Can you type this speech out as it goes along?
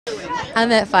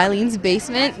I'm at Filene's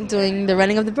basement doing the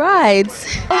running of the brides.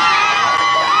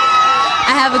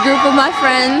 I have a group of my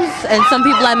friends and some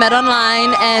people I met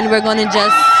online, and we're going to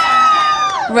just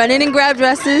run in and grab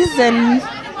dresses and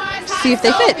see if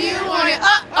they fit.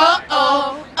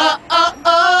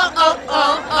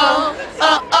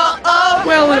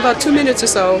 Well, in about 2 minutes or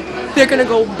so, they're going to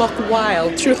go buck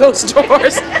wild through those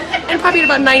doors. And probably in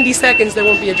about 90 seconds, there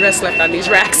won't be a dress left on these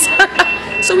racks.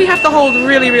 So we have to hold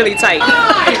really, really tight. 5,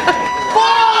 4,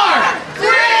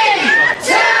 3,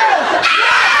 2,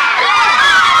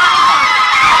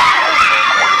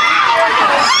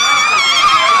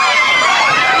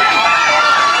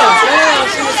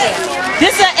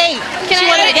 This is an 8. Can I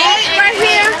have an 8 right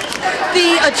here?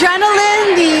 The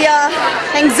adrenaline, the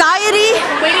anxiety.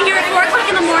 Waiting here at 4 o'clock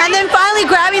in the morning. And then finally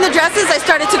grabbing the dresses, I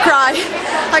started to cry.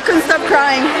 I couldn't stop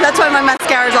crying. That's why my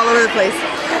mascara is all over the place.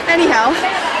 Anyhow,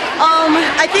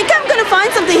 I think I'm gonna find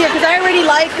something here because I already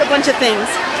like a bunch of things.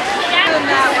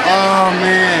 Oh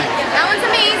man. That one's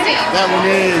amazing. That one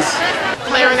is.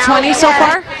 20 so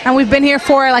far, and we've been here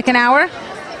for like an hour.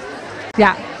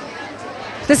 Yeah.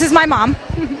 This is my mom.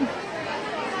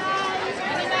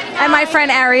 And my friend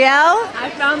Ariel.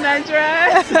 I found that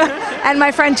dress. And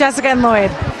my friend Jessica and Lloyd.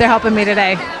 They're helping me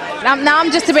today. Now I'm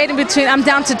just debating between, I'm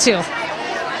down to 2.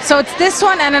 So it's this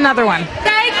one and another one.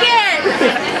 Take it!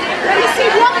 Let me see,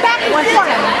 walk back one more.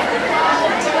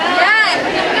 Yeah.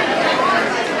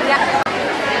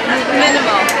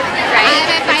 Minimal. Right?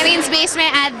 I'm at Filene's basement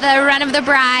at the Run of the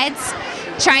Brides,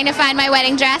 trying to find my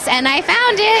wedding dress, and I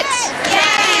found it.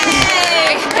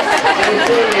 Yay!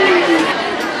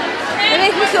 It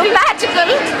makes me feel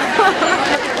magical.